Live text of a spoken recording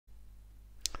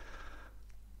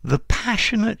The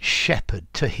Passionate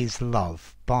Shepherd to His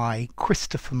Love by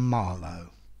Christopher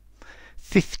Marlowe,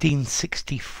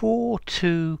 1564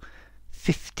 to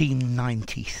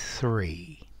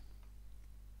 1593.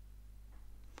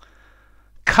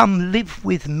 Come live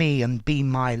with me and be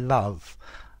my love,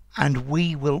 and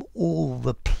we will all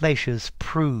the pleasures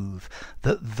prove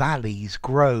that valleys,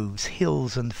 groves,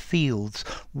 hills and fields,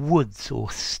 woods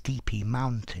or steepy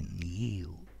mountain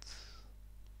yields.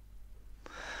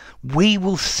 We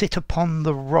will sit upon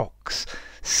the rocks,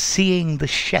 seeing the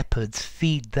shepherds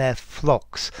feed their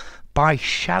flocks by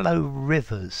shallow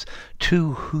rivers,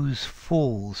 to whose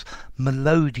falls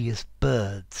melodious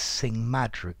birds sing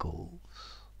madrigals.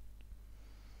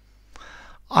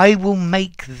 I will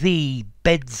make thee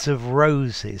beds of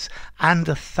roses and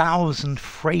 1,000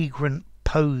 fragrant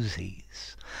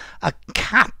posies, a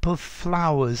cap of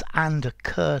flowers and a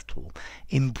kirtle,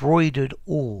 embroidered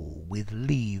all with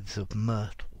leaves of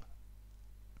myrtle.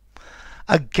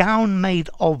 A gown made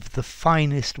of the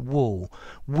finest wool,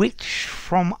 which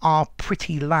from our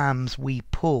pretty lambs we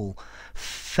pull,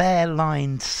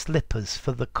 fair-lined slippers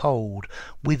for the cold,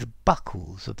 with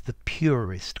buckles of the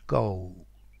purest gold.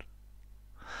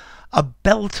 A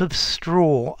belt of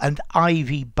straw and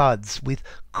ivy buds, with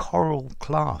coral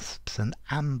clasps and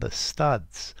amber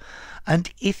studs.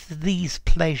 And if these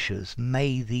pleasures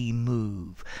may thee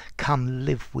move, come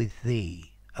live with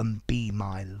thee and be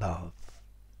my love.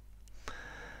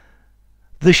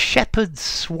 The shepherd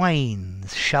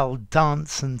swains shall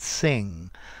dance and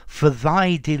sing for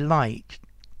thy delight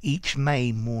each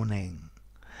May morning.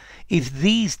 If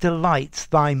these delights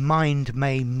thy mind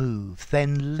may move,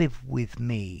 then live with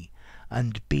me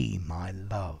and be my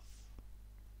love.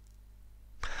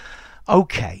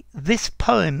 Okay, this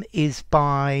poem is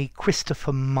by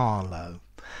Christopher Marlowe.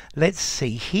 Let's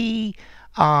see, he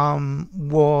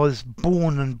was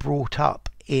born and brought up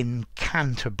in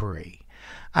Canterbury,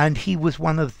 and he was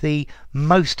one of the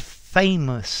most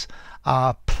famous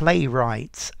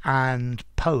playwrights and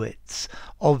poets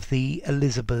of the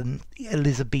Elizabethan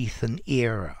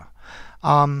era.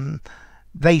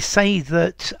 They say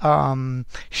that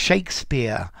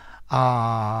Shakespeare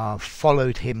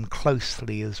followed him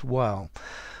closely as well.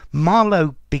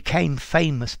 Marlowe became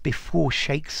famous before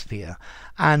Shakespeare,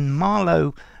 and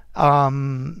Marlowe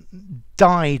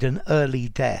died an early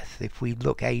death, if we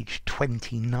look aged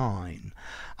 29.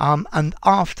 And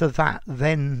after that,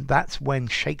 then that's when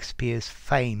Shakespeare's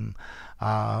fame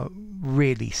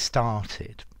really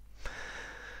started.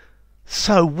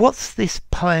 So what's this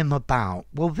poem about?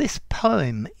 Well, this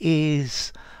poem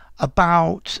is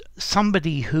about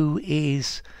somebody who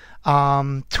is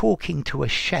talking to a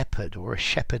shepherd or a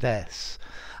shepherdess,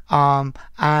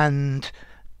 and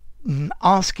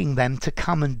asking them to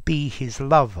come and be his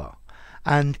lover.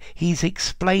 And he's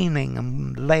explaining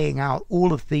and laying out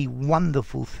all of the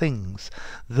wonderful things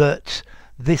that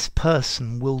this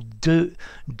person will do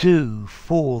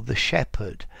for the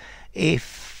shepherd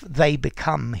if they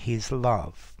become his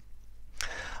love.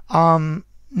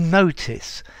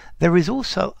 Notice there is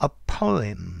also a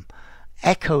poem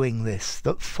echoing this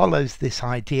that follows this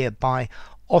idea by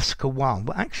Oscar Wilde.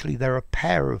 Well, actually there are a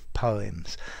pair of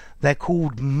poems. They're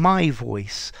called My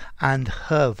Voice and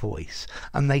Her Voice,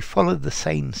 and they follow the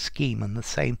same scheme and the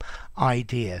same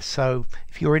idea. So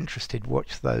if you're interested,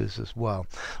 watch those as well.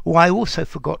 Well, I also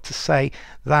forgot to say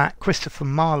that Christopher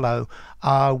Marlowe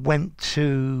went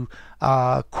to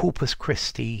Corpus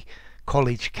Christi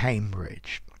College,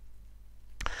 Cambridge.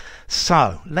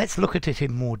 So let's look at it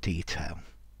in more detail.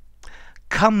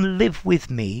 Come live with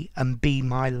me and be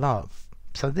my love.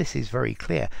 So this is very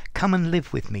clear. Come and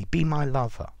live with me, be my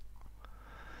lover.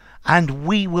 And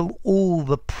we will all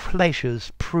the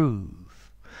pleasures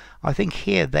prove. I think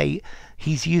here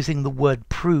he's using the word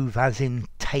prove as in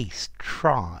taste,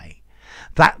 try.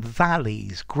 That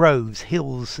valleys, groves,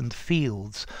 hills and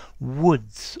fields,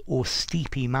 woods or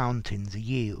steepy mountains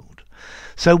yield.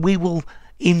 So we will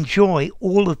enjoy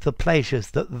all of the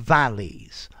pleasures that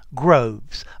valleys,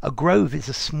 groves, a grove is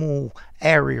a small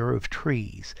area of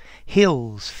trees,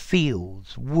 hills,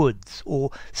 fields, woods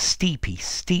or steep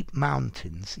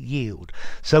mountains yield.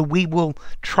 So we will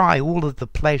try all of the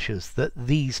pleasures that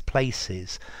these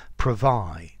places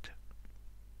provide.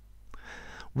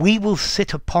 We will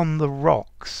sit upon the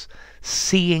rocks,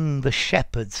 seeing the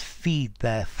shepherds feed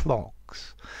their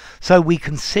flocks. So we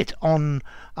can sit on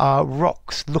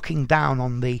rocks looking down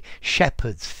on the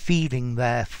shepherds feeding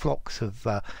their flocks of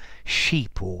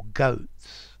sheep or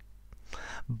goats.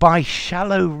 By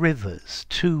shallow rivers,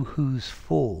 to whose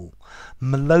fall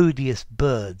melodious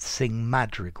birds sing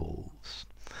madrigals.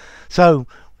 So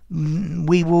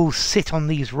we will sit on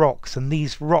these rocks, and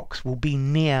these rocks will be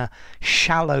near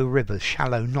shallow rivers,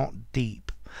 shallow, not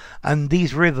deep. And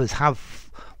these rivers have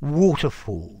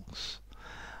waterfalls.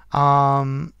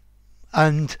 And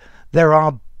there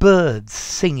are birds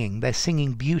singing. They're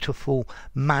singing beautiful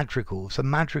madrigals. A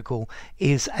madrigal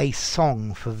is a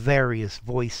song for various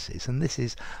voices, and this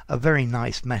is a very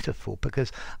nice metaphor,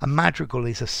 because a madrigal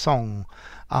is a song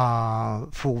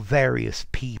for various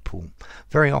people,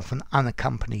 very often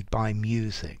unaccompanied by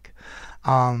music.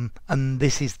 And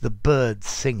this is the birds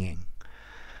singing.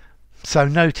 So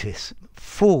notice,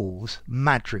 falls,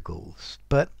 madrigals,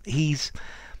 but he's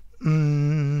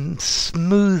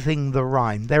smoothing the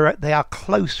rhyme. They are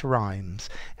close rhymes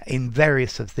in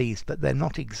various of these, but they're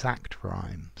not exact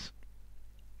rhymes.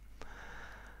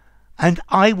 And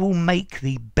I will make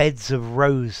thee beds of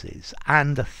roses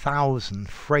and 1,000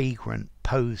 fragrant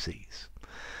posies.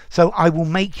 So I will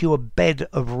make you a bed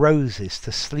of roses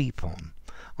to sleep on.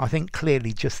 I think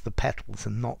clearly just the petals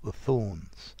and not the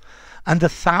thorns. And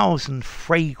 1,000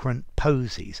 fragrant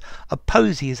posies. A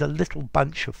posy is a little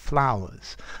bunch of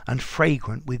flowers, and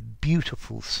fragrant with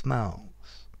beautiful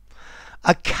smells.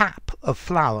 A cap of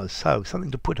flowers, so something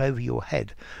to put over your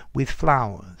head with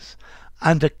flowers.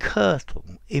 And a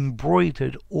kirtle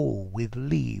embroidered all with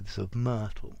leaves of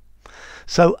myrtle.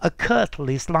 So a kirtle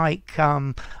is like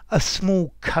a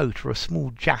small coat or a small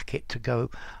jacket to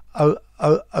go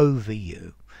over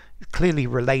you, clearly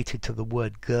related to the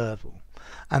word girdle.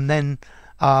 And then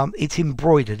it's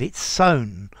embroidered, it's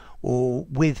sewn, or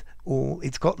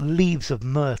it's got leaves of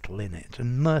myrtle in it.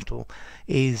 And myrtle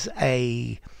is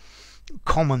a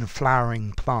common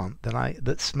flowering plant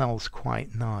that smells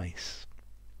quite nice.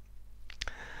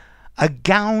 A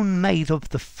gown made of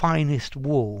the finest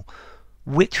wool,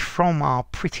 which from our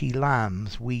pretty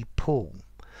lambs we pull.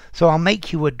 So I'll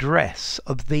make you a dress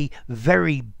of the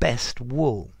very best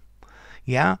wool.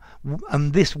 Yeah,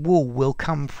 and this wool will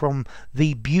come from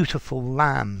the beautiful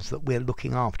lambs that we're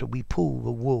looking after. We pull the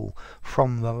wool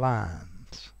from the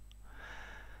lambs.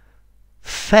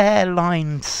 Fair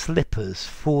lined slippers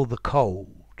for the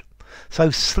cold. So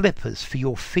slippers for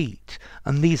your feet,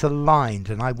 and these are lined,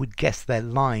 and I would guess they're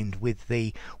lined with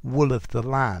the wool of the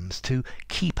lambs to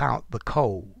keep out the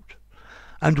cold.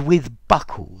 And with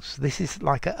buckles, this is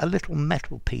like a little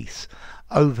metal piece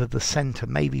over the centre,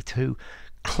 maybe to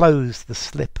close the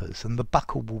slippers, and the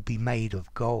buckle will be made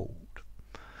of gold.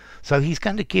 So he's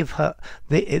going to give her,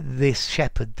 this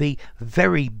shepherd, the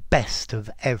very best of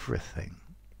everything.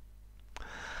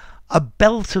 A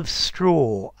belt of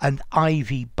straw and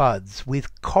ivy buds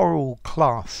with coral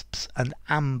clasps and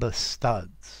amber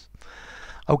studs.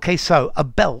 Okay, so a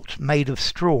belt made of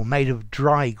straw, made of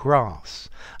dry grass,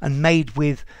 and made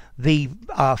with the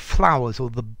flowers or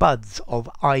the buds of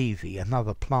ivy,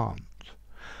 another plant.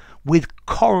 With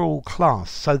coral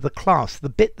clasps, so the clasp, the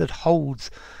bit that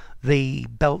holds the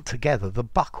belt together, the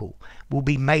buckle, will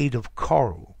be made of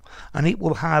coral, and it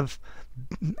will have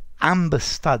amber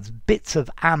studs, bits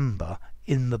of amber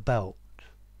in the belt.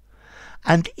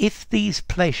 And if these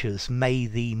pleasures may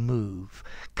thee move,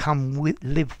 come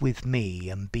live with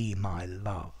me and be my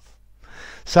love.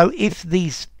 So if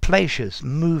these pleasures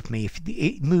move me, if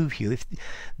it move you, if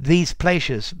these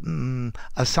pleasures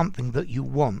are something that you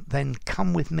want, then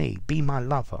come with me, be my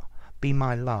lover, be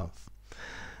my love.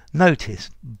 Notice,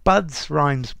 buds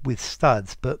rhymes with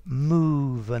studs, but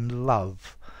move and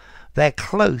love. They're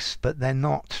close, but they're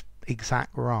not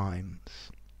exact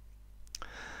rhymes.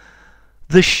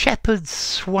 The shepherd's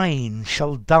swain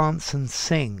shall dance and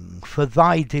sing for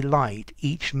thy delight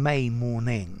each May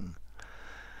morning.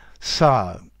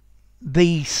 So,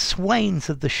 the swains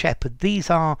of the shepherd, these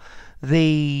are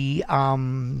the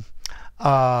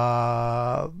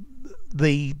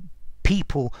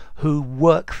people who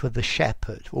work for the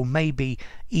shepherd, or maybe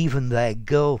even their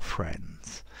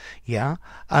girlfriends. Yeah,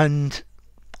 and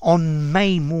on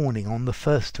May morning, on the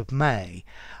 1st of May,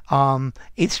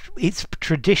 it's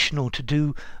traditional to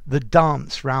do the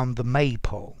dance round the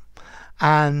maypole,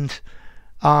 and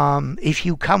if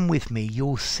you come with me,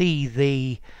 you'll see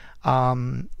these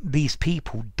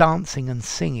people dancing and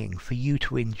singing for you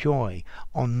to enjoy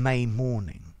on May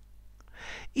morning.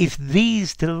 If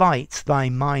these delights thy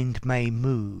mind may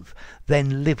move,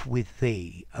 then live with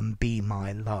thee and be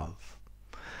my love.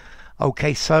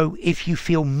 Okay, so if you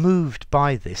feel moved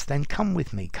by this, then come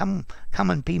with me, come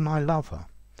and be my lover.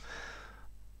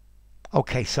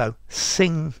 Okay, so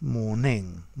sing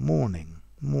morning, morning,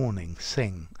 morning,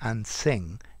 sing, and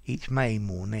sing each May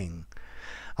morning.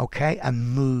 Okay, and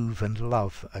move and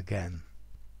love again.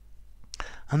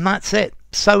 And that's it.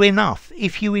 So enough.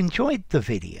 If you enjoyed the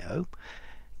video,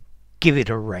 give it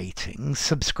a rating,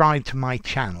 subscribe to my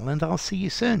channel, and I'll see you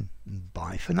soon.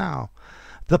 Bye for now.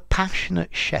 The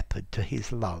Passionate Shepherd to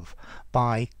His Love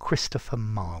by Christopher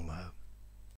Marlowe.